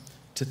us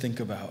to think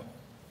about.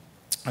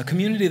 A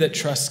community that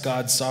trusts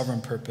God's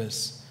sovereign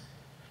purpose.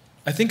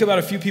 I think about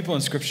a few people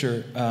in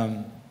Scripture.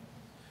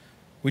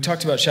 We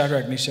talked about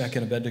Shadrach, Meshach,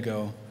 and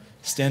Abednego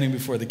standing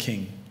before the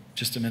king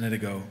just a minute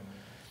ago,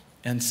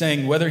 and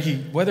saying whether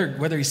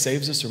he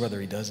saves us or whether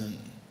he doesn't,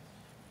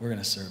 we're going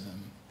to serve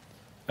him.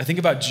 I think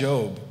about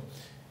Job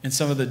in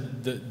some of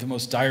the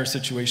most dire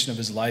situation of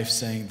his life,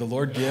 saying, the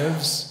Lord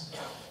gives,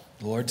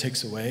 the Lord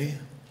takes away,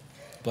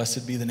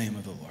 blessed be the name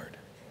of the Lord.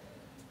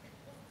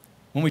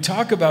 When we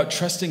talk about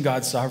trusting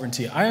God's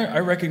sovereignty, I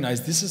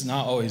recognize this is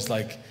not always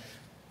like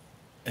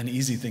an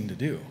easy thing to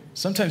do.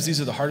 Sometimes these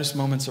are the hardest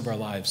moments of our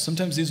lives.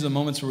 Sometimes these are the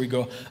moments where we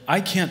go,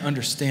 I can't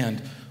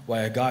understand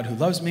why a God who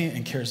loves me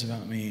and cares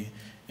about me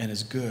and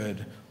is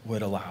good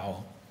would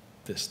allow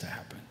this to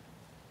happen.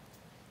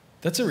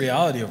 That's a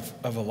reality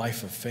of a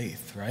life of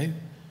faith, right?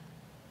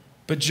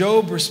 But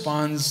Job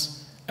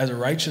responds as a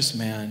righteous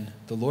man,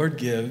 the Lord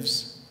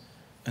gives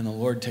and the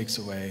Lord takes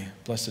away.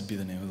 Blessed be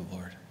the name of the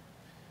Lord.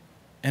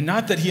 And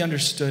not that he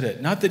understood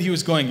it, not that he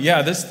was going,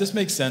 yeah, this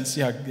makes sense.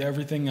 Yeah,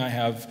 everything I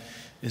have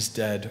is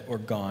dead or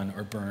gone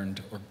or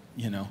burned or,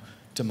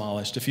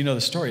 demolished. If you know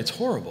the story, it's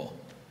horrible.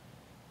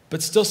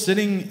 But still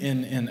sitting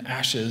in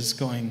ashes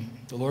going,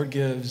 the Lord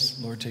gives,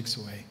 the Lord takes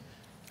away.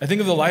 I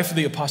think of the life of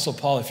the Apostle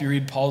Paul, if you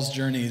read Paul's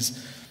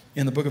journeys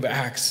in the book of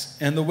Acts,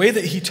 and the way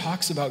that he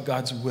talks about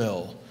God's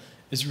will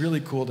is really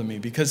cool to me,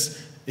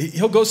 because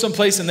he'll go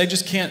someplace and they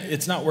just can't,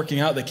 it's not working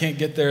out, they can't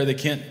get there,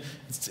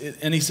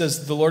 and he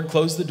says, the Lord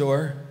closed the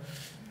door,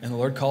 and the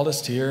Lord called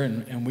us here,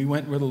 and we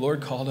went where the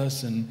Lord called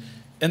us, and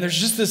there's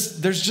just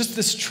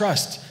this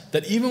trust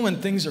that even when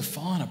things are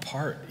falling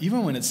apart,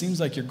 even when it seems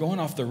like you're going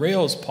off the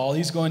rails, Paul,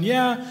 he's going,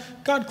 yeah,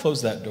 God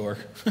closed that door.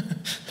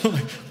 I'm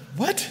like,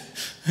 what?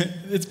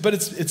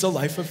 It's a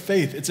life of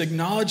faith. It's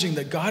acknowledging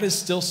that God is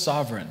still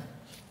sovereign.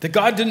 That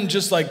God didn't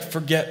just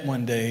forget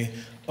one day,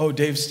 oh,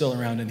 Dave's still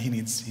around and he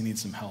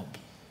needs some help.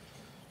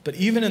 But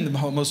even in the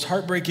most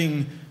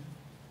heartbreaking,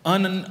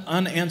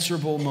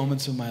 unanswerable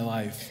moments of my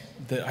life,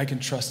 that I can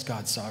trust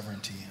God's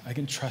sovereignty. I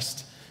can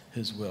trust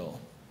his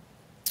will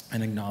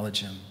and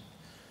acknowledge him.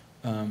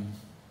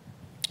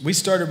 We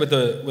started with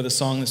a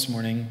song this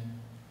morning,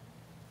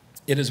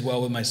 It Is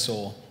Well With My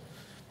Soul.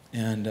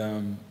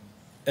 And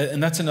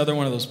that's another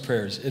one of those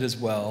prayers. It is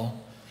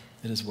well,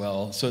 it is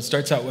well. So it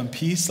starts out, when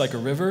peace like a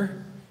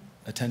river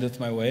attendeth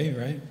my way,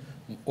 right?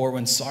 Or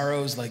when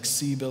sorrows like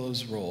sea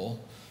billows roll,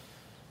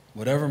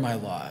 whatever my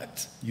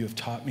lot, you have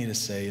taught me to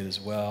say, it is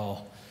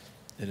well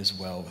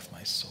with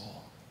my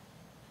soul.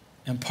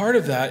 And part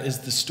of that is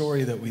the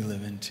story that we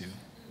live into.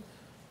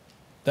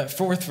 That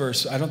fourth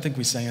verse, I don't think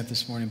we sang it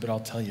this morning, but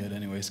I'll tell you it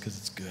anyways because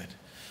it's good.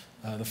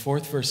 The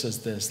fourth verse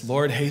says this,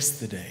 Lord,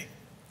 haste the day,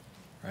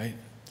 right,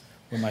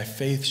 when my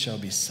faith shall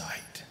be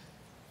sight.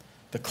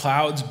 The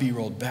clouds be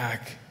rolled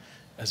back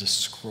as a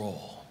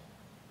scroll.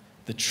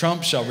 The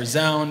trump shall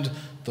resound,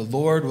 the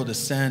Lord will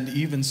descend,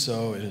 even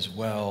so it is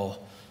well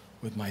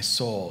with my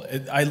soul.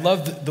 I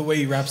love the way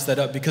he wraps that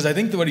up, because I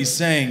think that what he's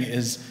saying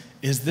is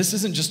this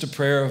isn't just a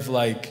prayer of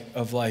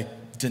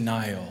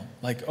denial.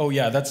 Like, oh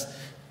yeah, that's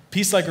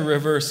peace like a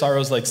river,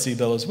 sorrows like sea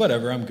billows,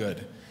 whatever, I'm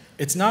good.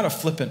 It's not a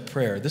flippant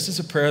prayer. This is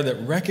a prayer that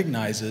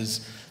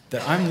recognizes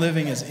that I'm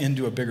living as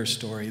into a bigger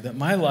story, that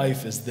my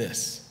life is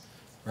this,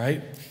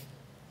 right?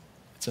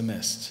 It's a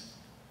mist.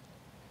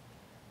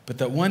 But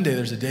that one day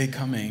there's a day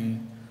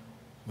coming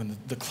when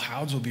the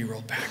clouds will be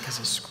rolled back as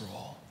a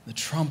scroll. The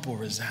trump will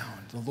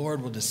resound. The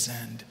Lord will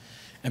descend.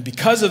 And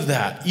because of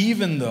that,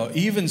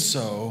 even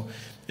so,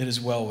 it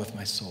is well with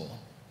my soul.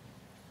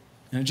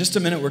 And in just a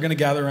minute, we're going to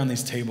gather around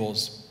these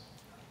tables.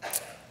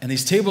 And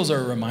these tables are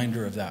a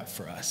reminder of that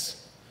for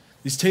us.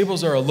 These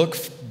tables are a look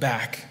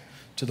back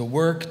to the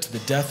work, to the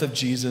death of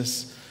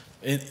Jesus.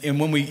 And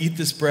when we eat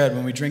this bread,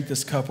 when we drink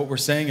this cup, what we're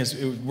saying is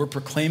we're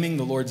proclaiming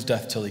the Lord's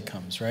death till he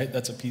comes, right?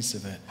 That's a piece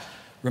of it.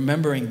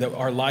 Remembering that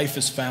our life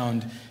is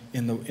found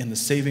in the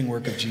saving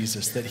work of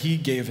Jesus, that he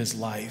gave his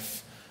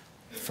life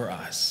for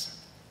us.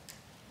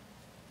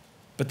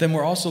 But then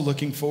we're also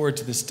looking forward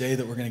to this day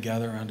that we're going to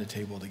gather around a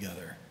table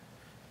together.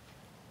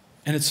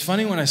 And it's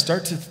funny when I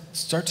start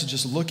to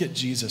just look at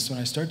Jesus, when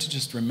I start to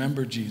just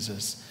remember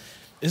Jesus,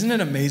 isn't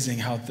it amazing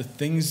how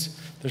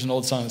there's an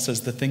old song that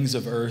says, the things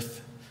of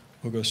earth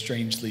will go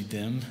strangely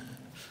dim.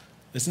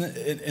 Isn't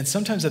it? And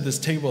sometimes at this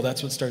table,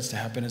 that's what starts to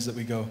happen, is that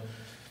we go,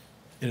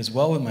 It is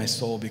well with my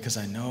soul because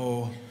I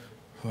know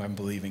who I'm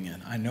believing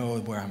in. I know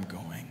where I'm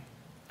going.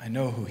 I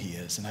know who he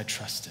is, and I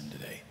trust him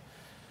today.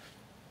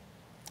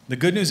 The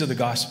good news of the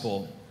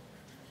gospel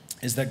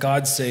is that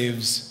God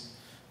saves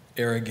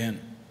arrogant,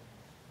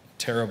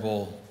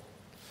 terrible,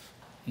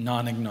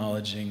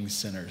 non-acknowledging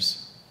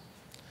sinners.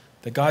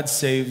 That God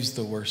saves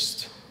the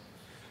worst.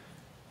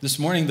 This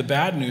morning, the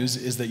bad news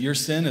is that your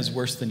sin is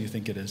worse than you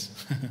think it is.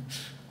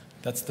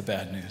 That's the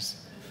bad news.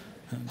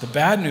 The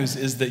bad news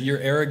is that you're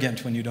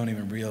arrogant when you don't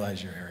even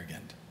realize you're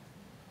arrogant.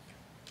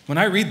 When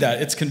I read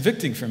that, it's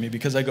convicting for me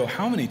because I go,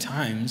 how many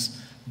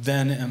times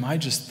then am I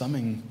just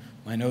thumbing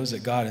my nose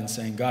at God and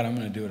saying, God, I'm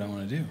going to do what I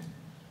want to do?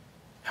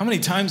 How many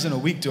times in a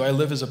week do I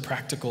live as a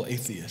practical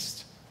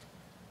atheist?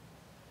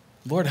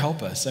 Lord,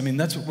 help us. I mean,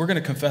 that's what we're going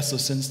to confess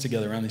those sins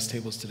together around these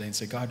tables today and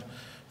say, God,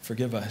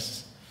 forgive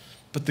us.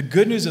 But the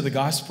good news of the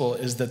gospel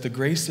is that the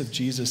grace of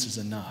Jesus is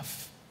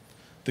enough.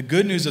 The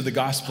good news of the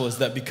gospel is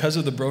that because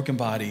of the broken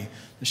body,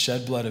 the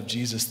shed blood of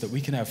Jesus, that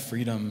we can have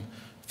freedom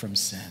from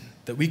sin,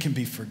 that we can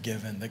be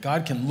forgiven, that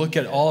God can look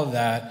at all of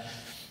that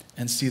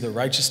and see the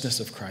righteousness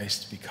of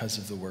Christ because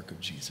of the work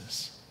of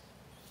Jesus.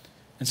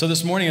 And so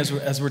this morning,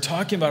 as we're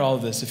talking about all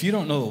of this, if you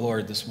don't know the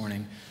Lord this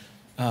morning,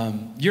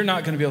 you're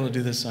not going to be able to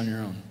do this on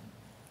your own.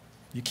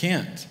 You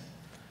can't.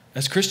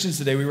 As Christians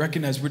today, we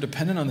recognize we're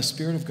dependent on the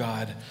Spirit of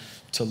God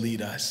to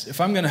lead us. If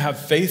I'm going to have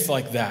faith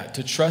like that,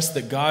 to trust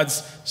that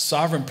God's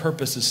sovereign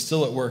purpose is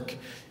still at work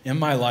in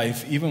my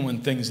life, even when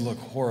things look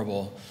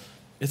horrible,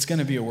 it's going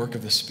to be a work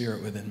of the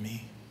Spirit within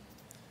me.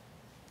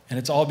 And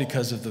it's all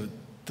because of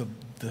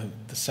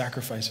the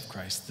sacrifice of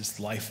Christ, this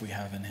life we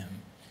have in him.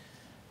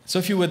 So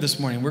if you would this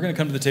morning, we're going to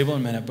come to the table in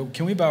a minute, but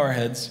can we bow our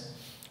heads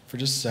for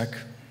just a sec?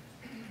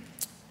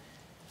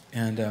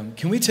 And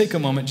can we take a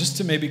moment just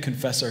to maybe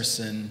confess our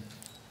sin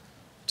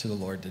to the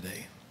Lord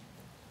today?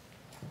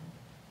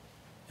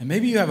 And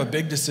maybe you have a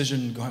big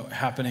decision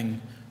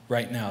happening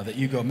right now that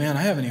you go, man,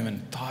 I haven't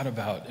even thought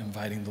about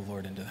inviting the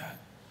Lord into that.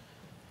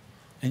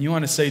 And you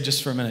want to say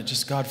just for a minute,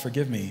 just God,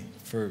 forgive me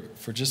for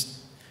just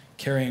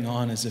carrying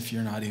on as if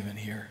you're not even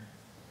here.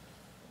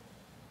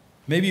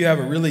 Maybe you have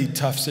a really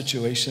tough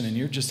situation and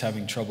you're just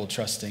having trouble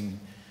trusting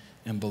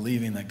and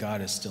believing that God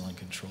is still in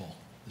control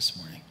this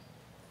morning.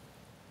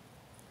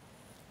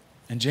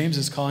 And James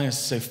is calling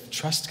us to say,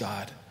 trust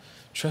God.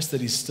 Trust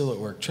that he's still at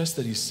work. Trust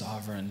that he's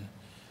sovereign,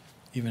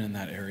 even in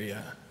that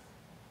area.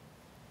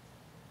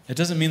 It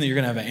doesn't mean that you're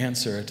going to have an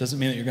answer. It doesn't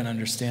mean that you're going to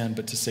understand,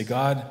 but to say,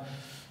 God,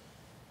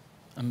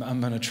 I'm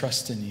going to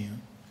trust in you.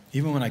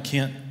 Even when I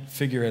can't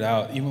figure it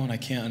out, even when I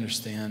can't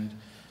understand,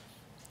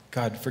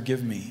 God,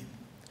 forgive me.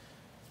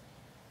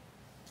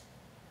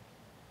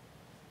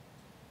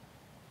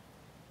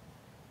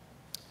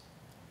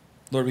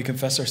 Lord, we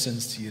confess our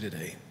sins to you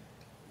today,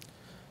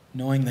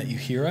 knowing that you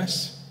hear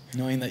us,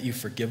 knowing that you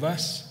forgive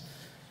us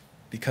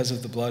because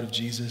of the blood of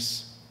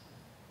Jesus.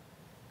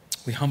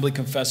 We humbly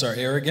confess our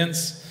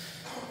arrogance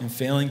in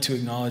failing to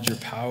acknowledge your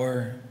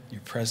power,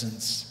 your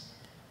presence,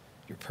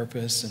 your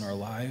purpose in our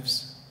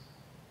lives.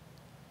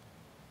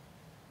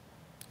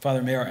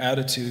 Father, may our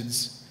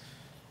attitudes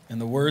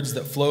and the words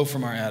that flow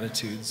from our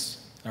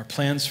attitudes, our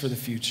plans for the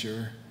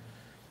future,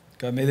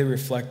 God, may they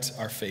reflect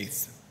our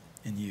faith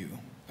in you,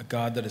 a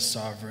God that is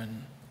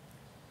sovereign,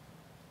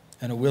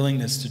 and a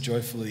willingness to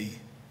joyfully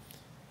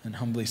and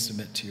humbly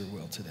submit to your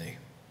will today.